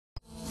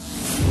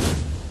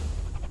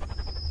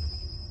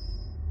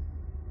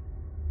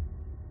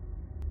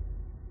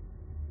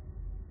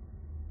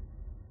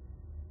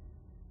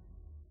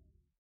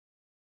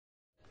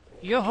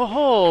Yo ho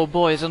ho,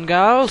 boys and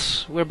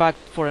girls! We're back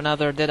for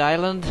another Dead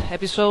Island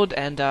episode,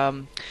 and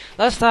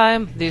last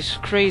time this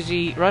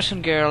crazy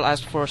Russian girl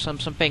asked for some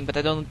ping, but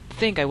I don't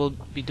think I will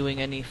be doing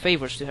any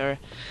favors to her.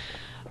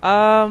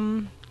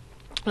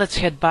 Let's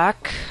head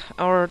back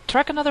or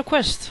track another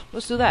quest.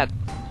 Let's do that.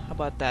 How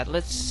about that?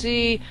 Let's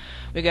see.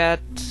 We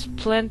got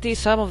plenty.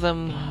 Some of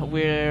them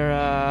we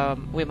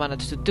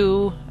managed to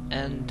do,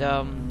 and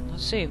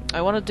let's see.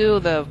 I want to do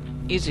the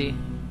easy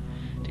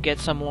to get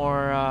some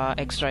more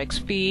extra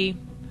XP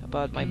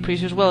about my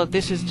precious. Well,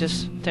 this is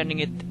just turning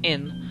it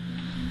in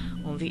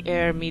on the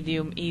air,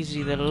 medium,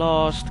 easy, the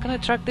lost. Can I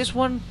track this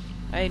one?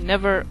 I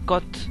never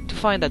got to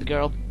find that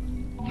girl,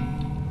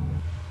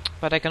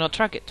 but I cannot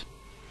track it.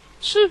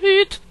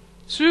 Sweet,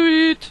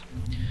 sweet.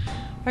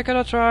 I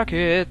cannot track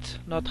it.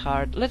 Not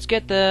hard. Let's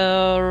get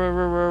the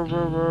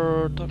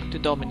talk to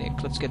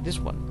Dominic. Let's get this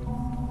one.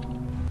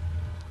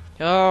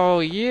 Oh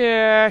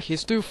yeah,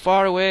 he's too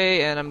far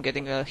away, and I'm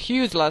getting a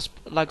huge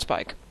lag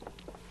spike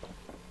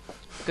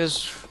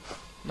because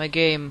my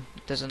game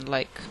doesn't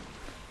like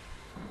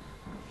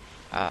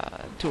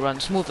to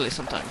run smoothly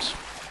sometimes.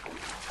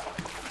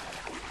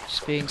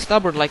 Just being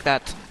stubborn like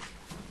that.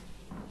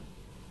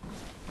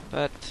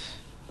 But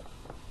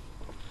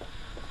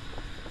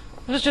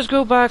let's just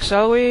go back,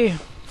 shall we?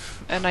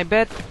 And I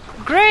bet...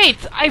 Great!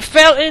 I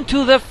fell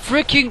into the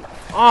freaking...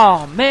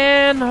 Oh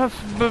man!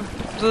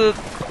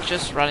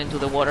 Just run into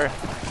the water.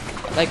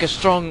 Like a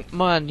strong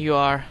man you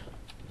are.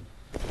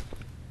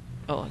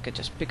 Oh, I can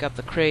just pick up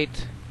the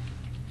crate.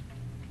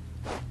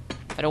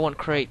 I don't want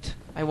crate.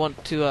 I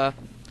want to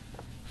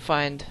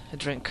find a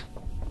drink.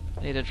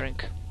 I need a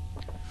drink.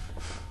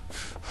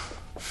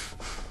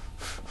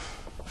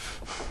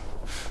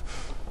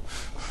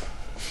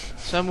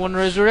 Someone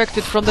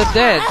resurrected from the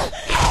dead.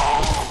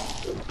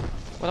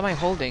 What am I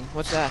holding?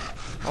 What's that?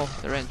 Oh,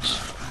 the wrench.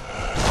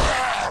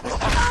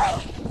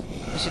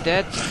 Is he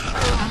dead?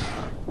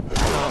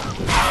 No.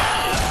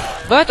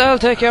 But I'll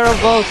take care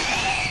of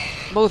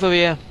both of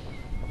you.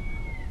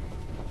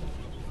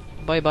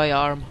 Bye bye,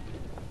 arm.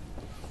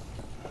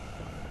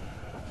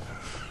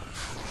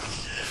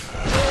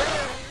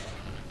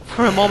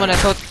 For a moment I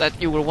thought that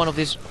you were one of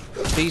these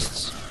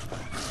beasts.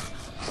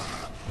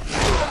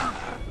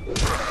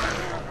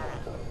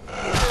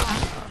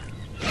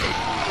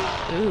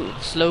 Ooh,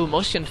 slow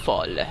motion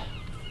fall.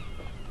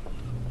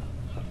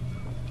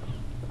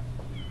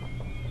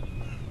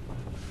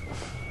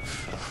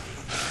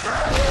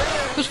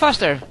 Who's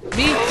faster?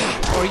 Me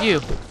or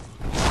you?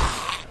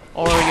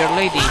 Or your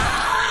lady?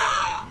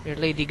 Your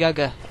Lady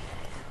Gaga?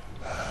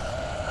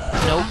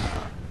 No.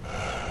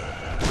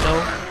 No.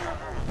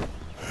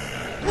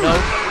 No.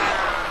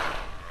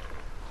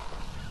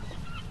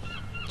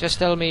 Just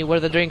tell me where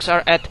the drinks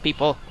are at,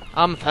 people.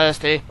 I'm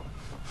thirsty.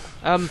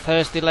 I'm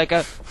thirsty like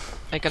a...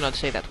 I cannot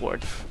say that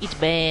word. It's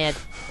bad.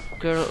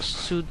 Girl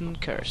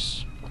shouldn't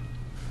curse.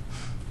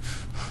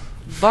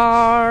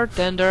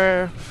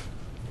 Bartender.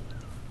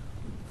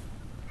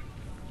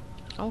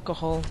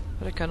 Alcohol.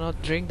 But I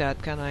cannot drink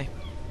that, can I?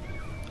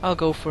 I'll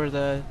go for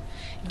the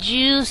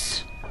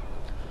juice.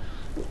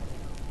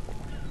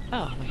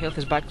 Oh, my health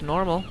is back to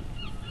normal.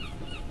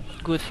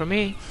 Good for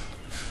me.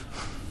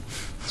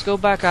 Let's go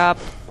back up.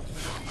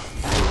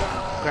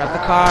 Grab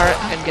the car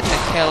and get the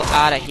hell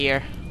out of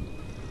here.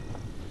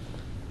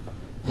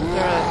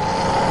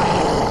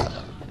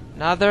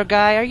 Another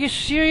guy? Are you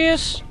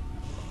serious?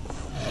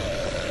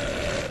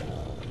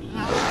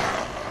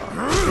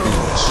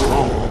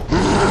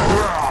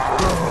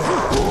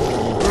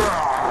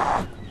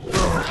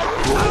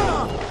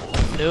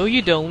 No,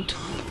 you don't.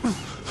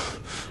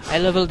 I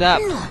leveled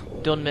up.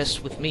 Don't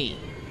mess with me.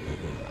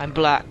 I'm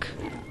black.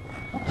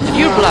 And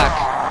you're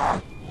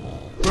black.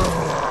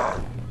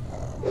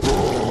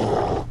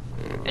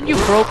 And you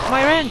broke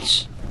my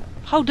wrench.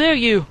 How dare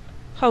you?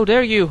 How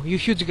dare you, you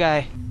huge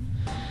guy.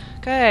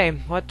 Okay,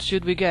 what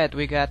should we get?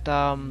 We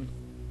gotta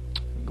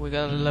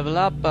level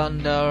up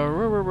and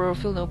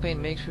feel no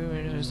pain, makes you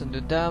resistant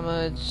to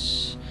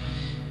damage.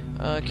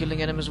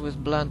 Killing enemies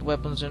with blunt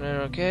weapons and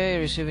okay.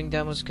 Receiving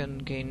damage can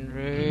gain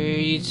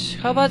rage.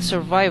 How about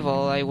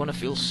survival? I wanna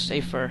feel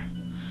safer.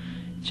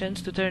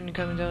 Chance to turn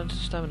coming down to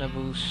stamina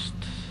boost.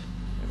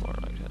 More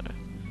like that.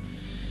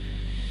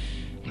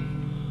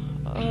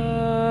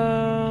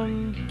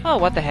 Oh,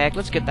 what the heck?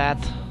 Let's get that.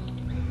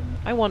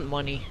 I want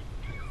money.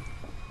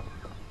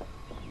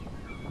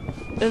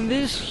 And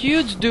this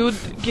huge dude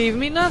gave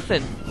me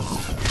nothing.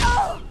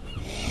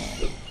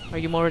 Are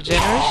you more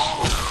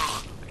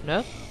generous?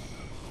 No?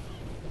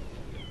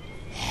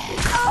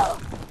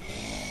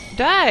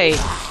 Die!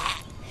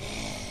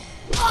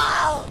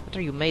 What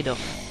are you made of?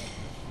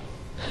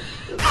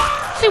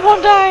 She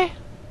won't die!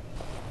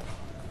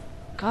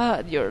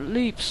 God, your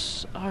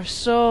lips are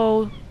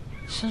so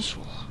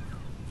sensual.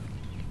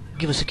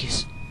 Give us a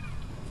kiss.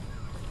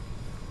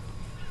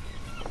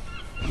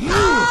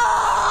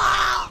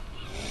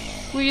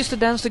 We used to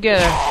dance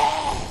together.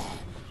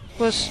 It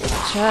was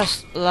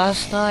just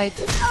last night.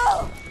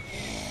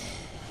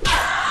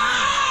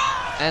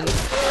 And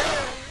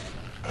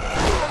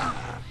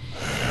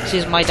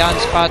she's my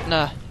dance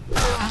partner.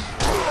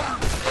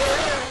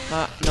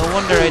 No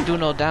wonder I do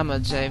no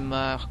damage. I'm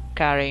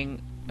carrying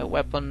a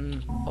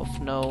weapon of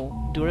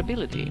no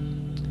durability.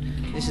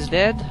 This is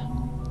dead.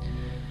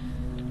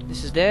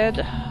 This is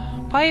dead.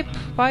 Pipe,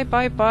 pipe,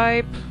 pipe,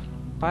 pipe.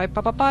 Pipe,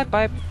 pipe, pipe,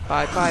 pipe,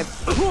 pipe, pipe.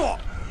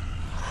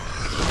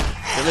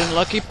 Feeling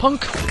lucky,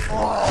 punk?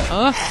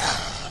 Huh?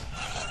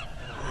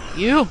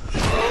 You?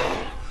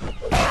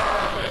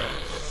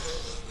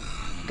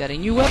 Got a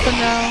new weapon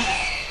now.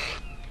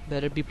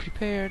 Better be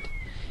prepared.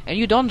 And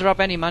you don't drop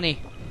any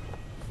money.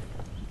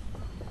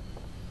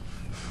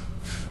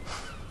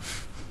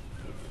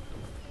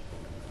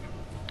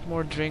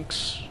 More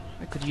drinks.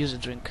 I could use a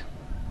drink.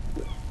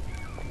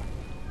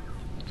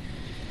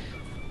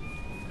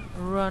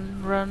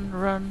 Run, run,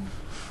 run.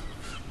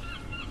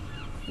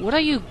 What are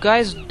you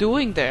guys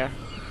doing there?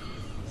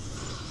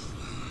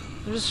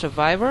 There's a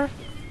survivor?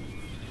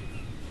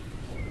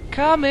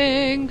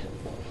 Coming!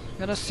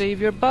 Gonna save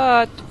your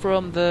butt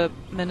from the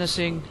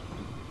menacing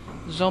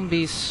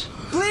zombies.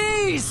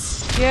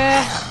 Please!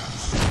 Yeah.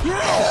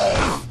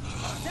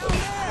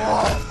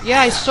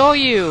 Yeah, I saw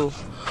you.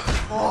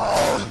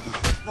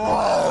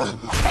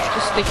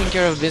 Just taking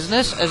care of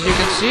business, as you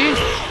can see.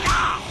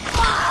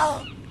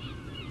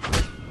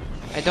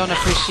 I don't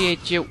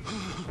appreciate you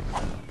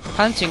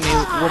punching me,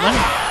 woman.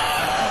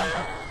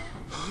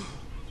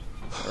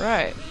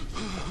 Right.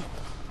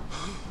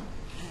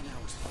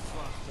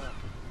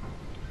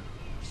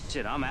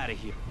 Shit, I'm out of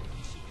here.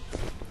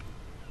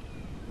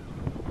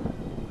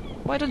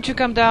 Why don't you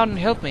come down and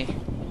help me?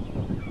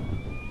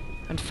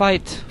 And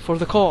fight for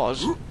the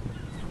cause?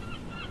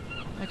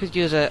 I could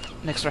use an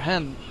extra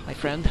hand, my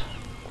friend.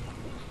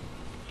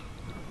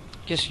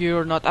 Guess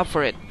you're not up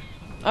for it.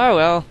 Oh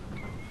well.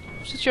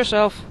 Suit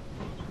yourself.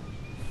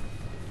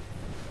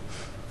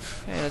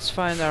 Okay, let's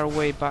find our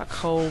way back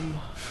home.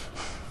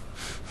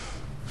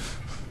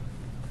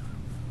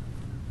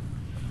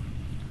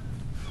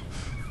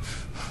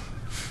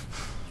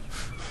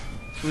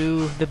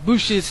 Through the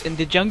bushes in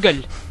the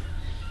jungle.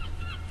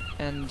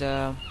 And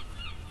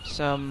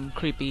some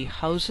creepy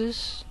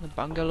houses, the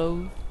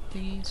bungalow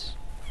thingies.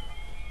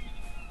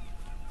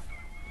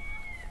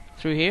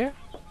 Through here?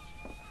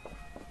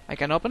 I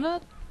can open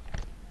it?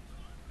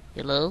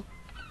 Hello?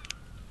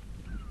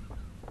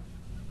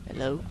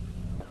 Hello?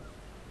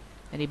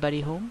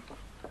 Anybody home?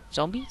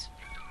 Zombies?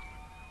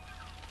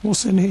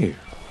 What's in here?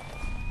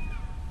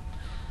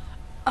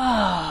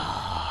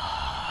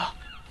 Ah.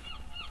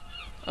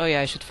 Oh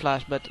yeah, I should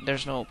flash, but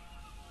there's no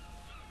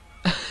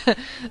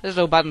there's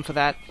no button for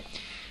that.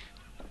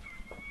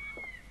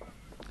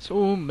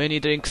 So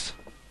many drinks.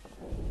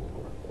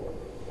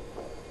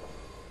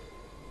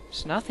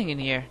 There's nothing in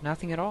here,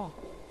 nothing at all.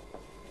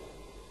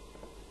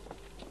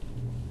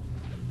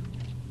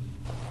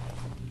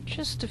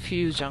 Just a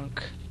few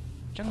junk.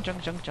 Junk,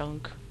 junk, junk,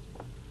 junk.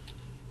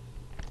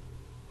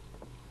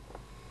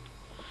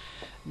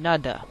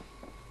 Nada.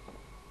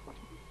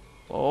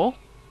 Oh.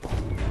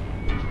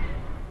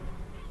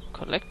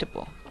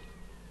 Collectible.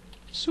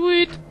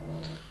 Sweet.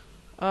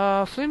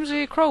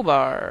 Flimsy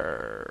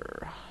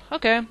crowbar.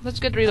 Okay, let's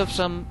get rid of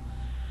some.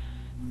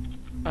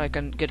 I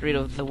can get rid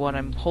of the one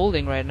I'm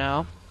holding right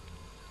now,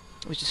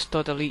 which is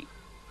totally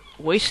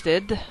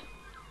wasted.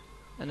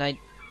 And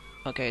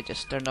okay,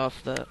 just turned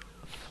off the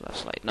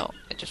flashlight. No,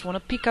 I just want to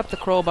pick up the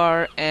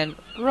crowbar and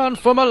run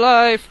for my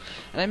life.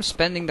 And I'm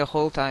spending the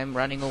whole time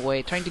running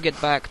away, trying to get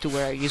back to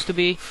where I used to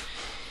be.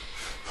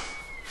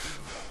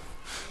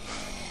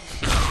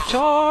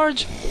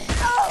 Charge!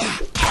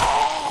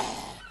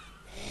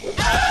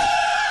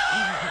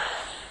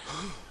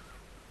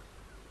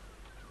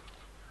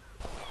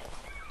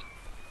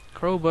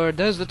 Crowbar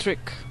does the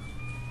trick.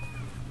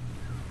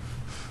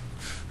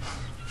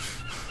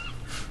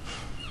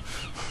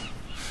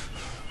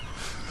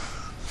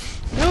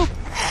 Nope.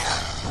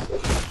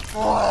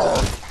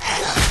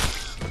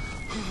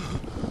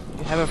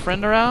 You have a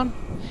friend around?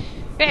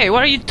 Hey,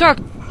 what are you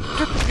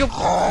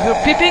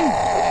you're peeping?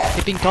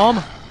 Peeping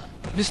Tom?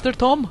 Mr.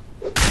 Tom?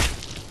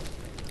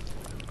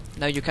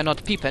 Now you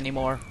cannot peep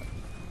anymore.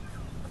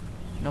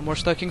 No more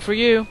stalking for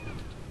you.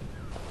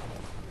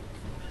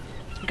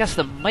 I guess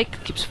the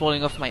mic keeps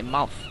falling off my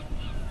mouth.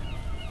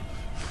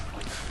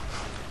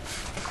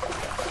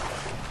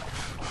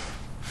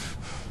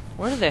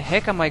 Where the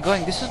heck am I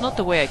going? This is not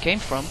the way I came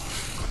from.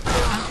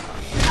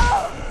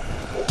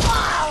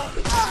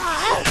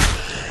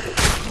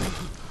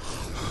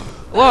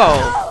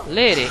 Whoa!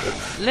 Lady!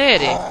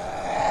 Lady!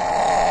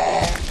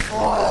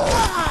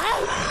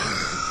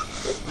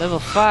 Level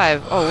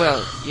 5? Oh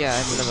well, yeah,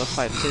 I'm level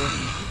 5 too.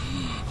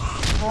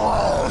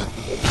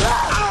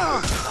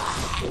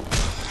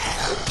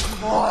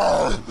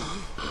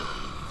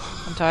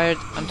 I'm tired,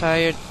 I'm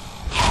tired.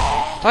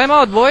 Time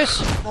out, boys!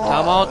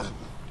 Time out.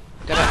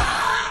 Gotta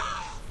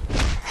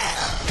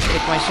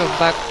get myself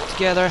back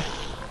together.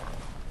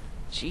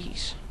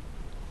 Jeez.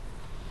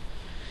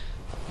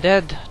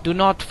 Dead, do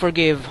not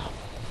forgive.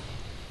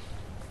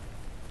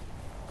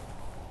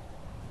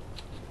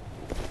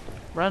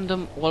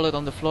 Random wallet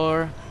on the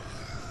floor.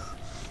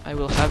 I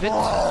will have it.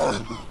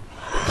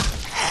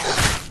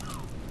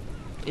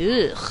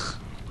 Ugh.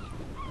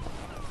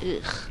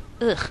 Ugh.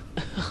 Ugh.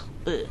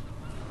 Ugh.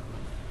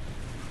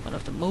 One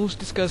of the most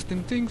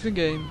disgusting things in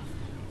game.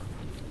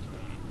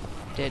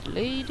 Dead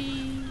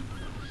lady.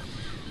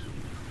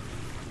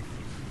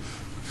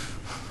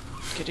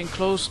 Getting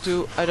close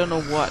to I don't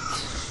know what.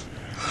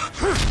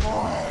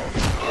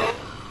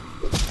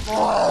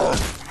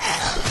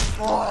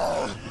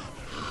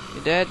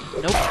 You dead?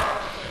 Nope.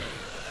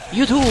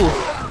 You too!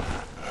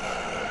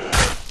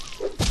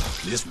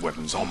 This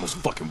weapon's almost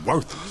fucking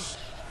worthless.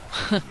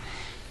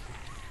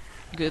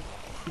 Good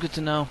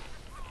to know.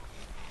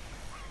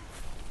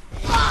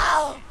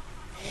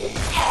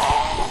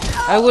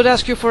 I would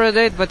ask you for a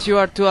date, but you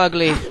are too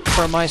ugly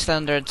for my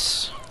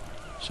standards.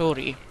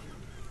 Sorry.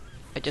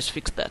 I just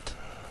fixed that.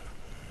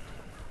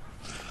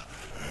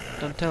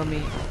 Don't tell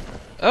me.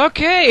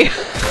 Okay!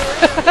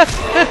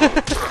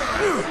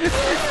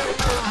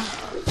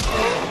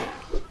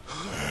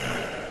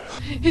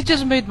 You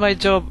just made my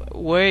job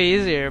way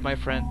easier, my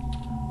friend.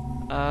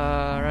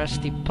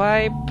 Rusty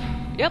pipe.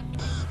 Yep.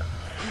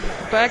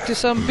 Back to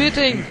some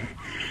beating.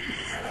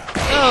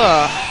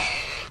 Ugh.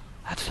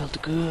 That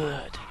felt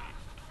good.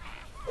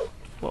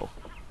 Whoa.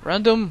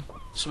 Random.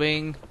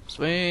 Swing.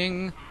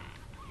 Swing.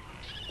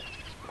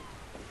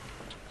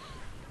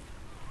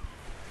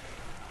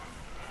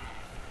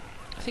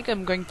 I think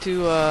I'm going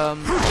to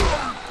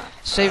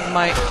save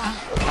my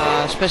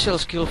special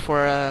skill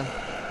for a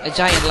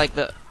giant like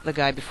the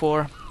guy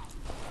before.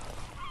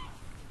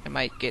 I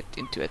might get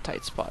into a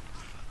tight spot.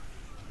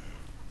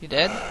 You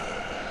dead?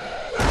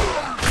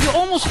 You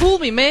almost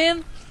fooled me,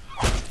 man!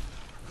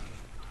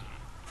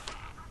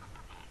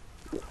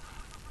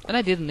 And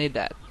I didn't need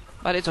that,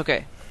 but it's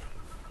okay.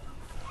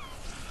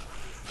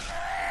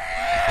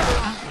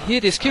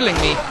 Heat is killing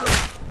me.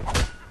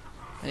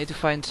 I need to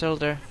find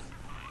shelter.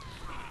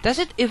 Does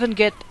it even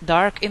get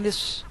dark in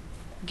this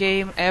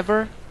game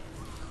ever?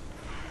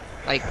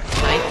 Like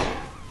night?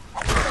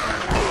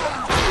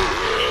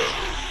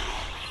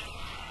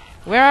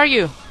 Where are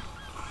you?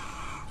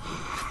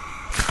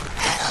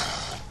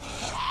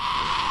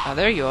 Ah,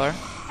 there you are.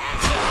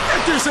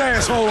 Get this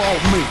asshole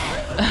off me!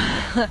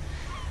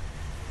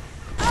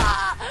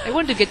 I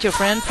want to get your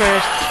friend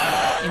first,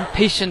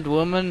 impatient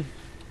woman.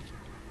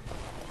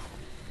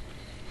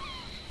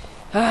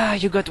 Ah,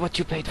 you got what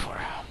you paid for.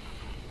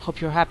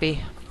 Hope you're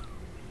happy.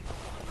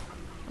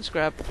 Let's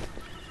grab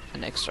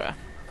an extra.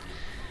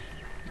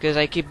 Because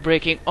I keep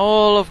breaking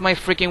all of my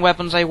freaking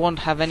weapons, I won't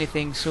have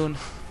anything soon.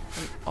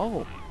 And,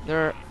 oh,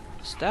 there are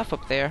stuff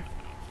up there.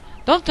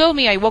 Don't tell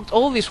me I walked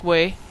all this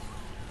way.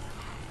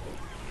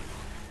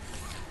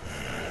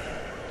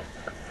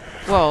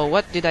 Whoa,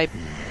 what did I...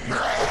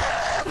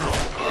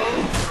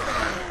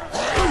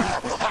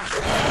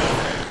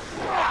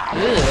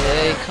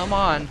 Hey, come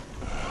on.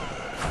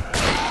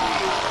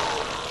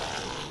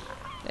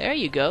 There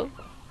you go.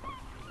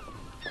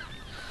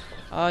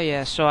 Oh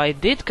yeah, so I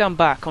did come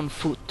back on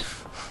foot.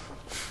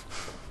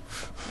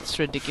 It's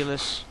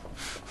ridiculous.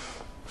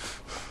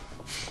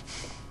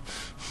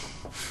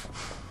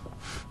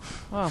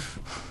 Well,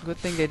 good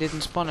thing they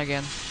didn't spawn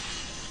again.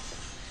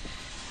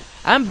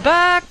 I'm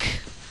back!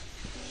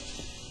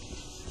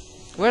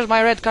 Where's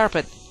my red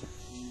carpet?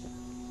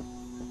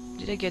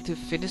 Did I get to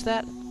finish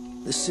that?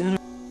 The sooner...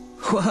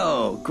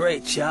 Whoa,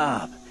 great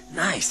job.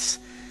 Nice.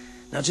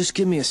 Now just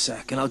give me a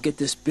sec and I'll get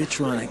this bitch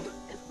running.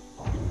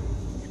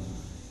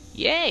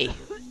 Yay!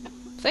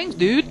 Thanks,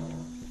 dude!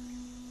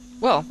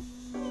 Well,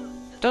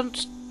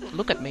 don't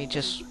look at me,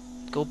 just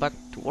go back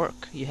to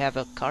work. You have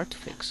a car to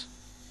fix.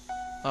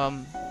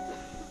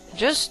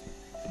 Just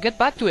get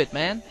back to it,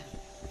 man.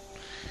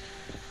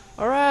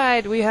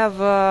 Alright, we have,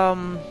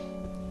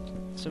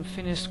 some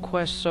finished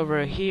quests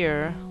over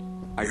here.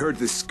 I heard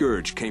this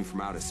scourge came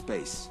from outer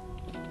space.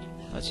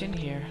 What's in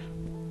here?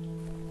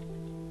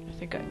 I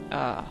think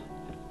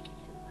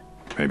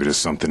Maybe there's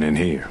something in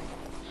here.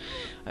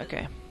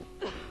 okay.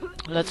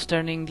 Let's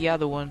turn in the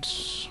other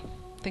ones.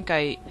 I think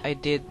I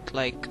did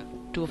like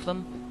 2 of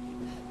them.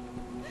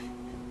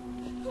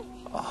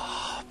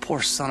 Oh,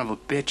 poor son of a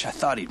bitch. I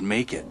thought he'd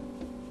make it.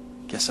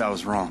 Guess I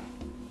was wrong.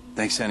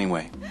 Thanks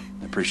anyway.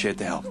 I appreciate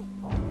the help.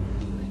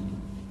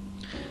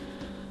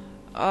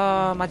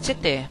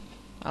 Machete.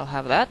 I'll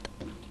have that.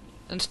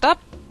 And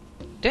stop!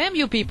 Damn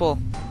you people!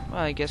 Well,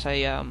 I guess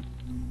I,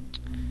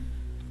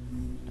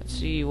 let's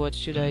see, what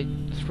should I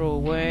throw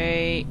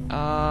away?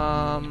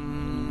 I'll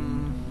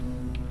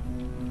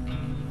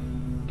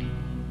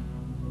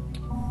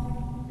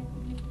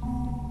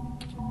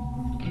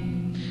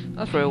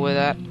throw away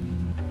that.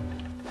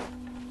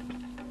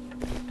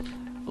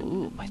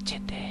 Ooh,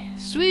 machete.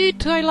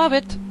 Sweet, I love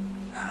it!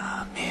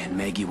 Ah, man,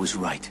 Maggie was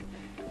right.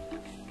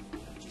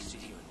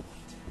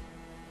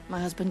 My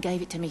husband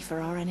gave it to me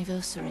for our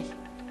anniversary.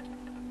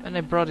 And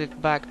I brought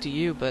it back to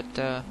you,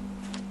 but,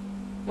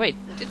 wait,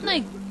 didn't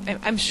I...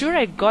 I'm sure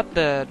I got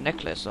the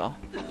necklace, though.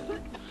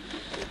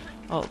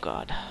 Oh,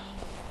 God.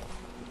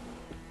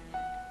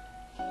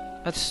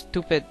 That's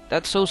stupid.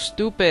 That's so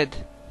stupid.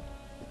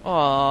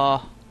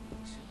 Aww.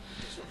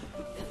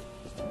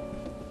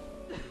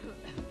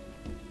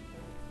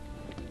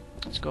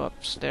 Let's go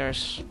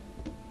upstairs.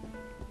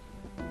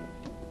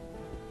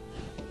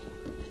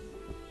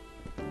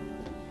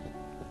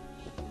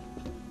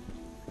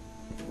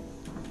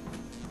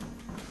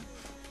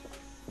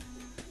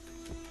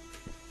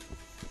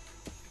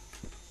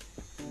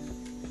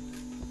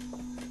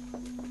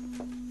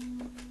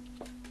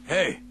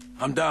 Hey,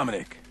 I'm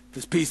Dominic.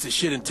 This piece of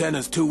shit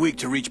antenna's too weak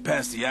to reach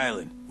past the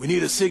island. We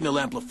need a signal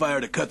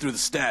amplifier to cut through the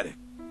static.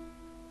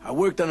 I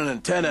worked on an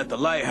antenna at the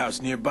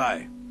lighthouse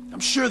nearby. I'm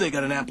sure they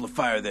got an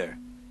amplifier there.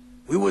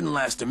 We wouldn't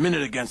last a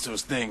minute against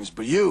those things,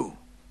 but you...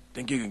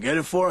 think you can get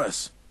it for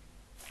us?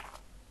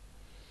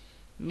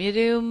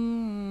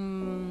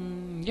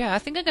 Medium... yeah, I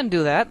think I can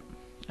do that.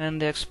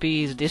 And the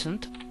XP is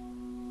decent.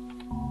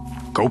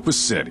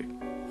 Copacetic.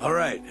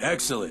 Alright,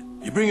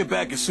 excellent. You bring it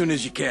back as soon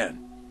as you can.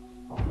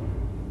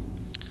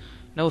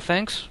 No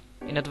thanks.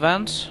 In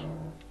advance.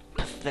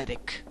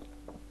 Pathetic.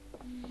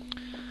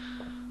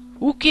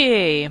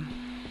 Okay.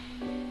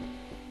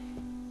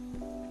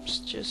 It's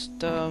just,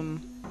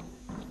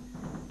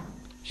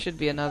 should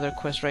be another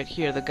quest right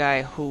here. The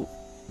guy who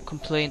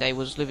complained I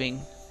was living.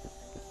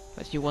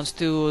 But he wants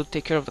to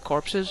take care of the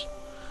corpses.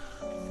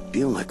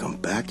 Feel like I'm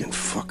back in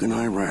fucking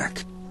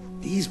Iraq.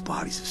 These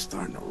bodies are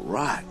starting to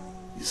rot.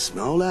 You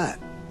smell that?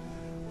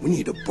 We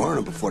need to burn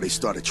them before they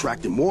start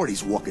attracting more of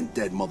these walking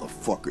dead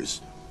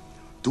motherfuckers.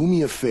 Do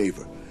me a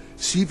favor.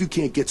 See if you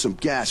can't get some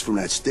gas from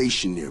that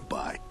station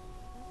nearby.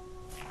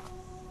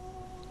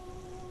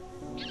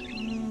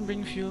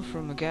 Bring fuel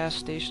from the gas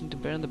station to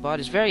burn the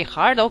bodies. Very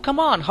hard? Oh, come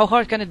on! How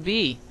hard can it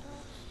be?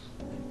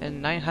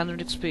 And 900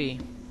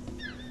 XP.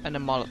 And a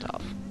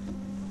Molotov.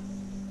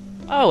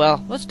 Oh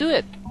well, let's do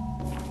it.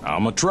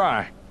 I'ma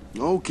try.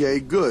 Okay,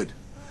 good.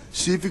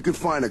 See if you can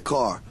find a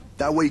car.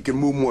 That way you can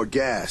move more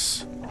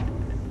gas.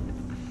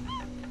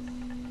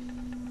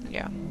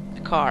 Yeah,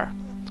 a car.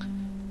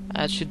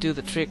 That should do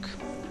the trick.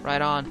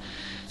 Right on.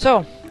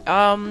 So,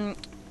 I'm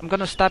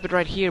gonna stop it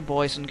right here,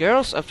 boys and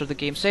girls, after the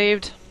game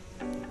saved.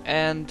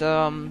 And,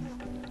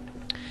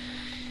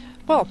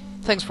 well,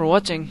 thanks for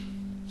watching.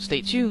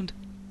 Stay tuned.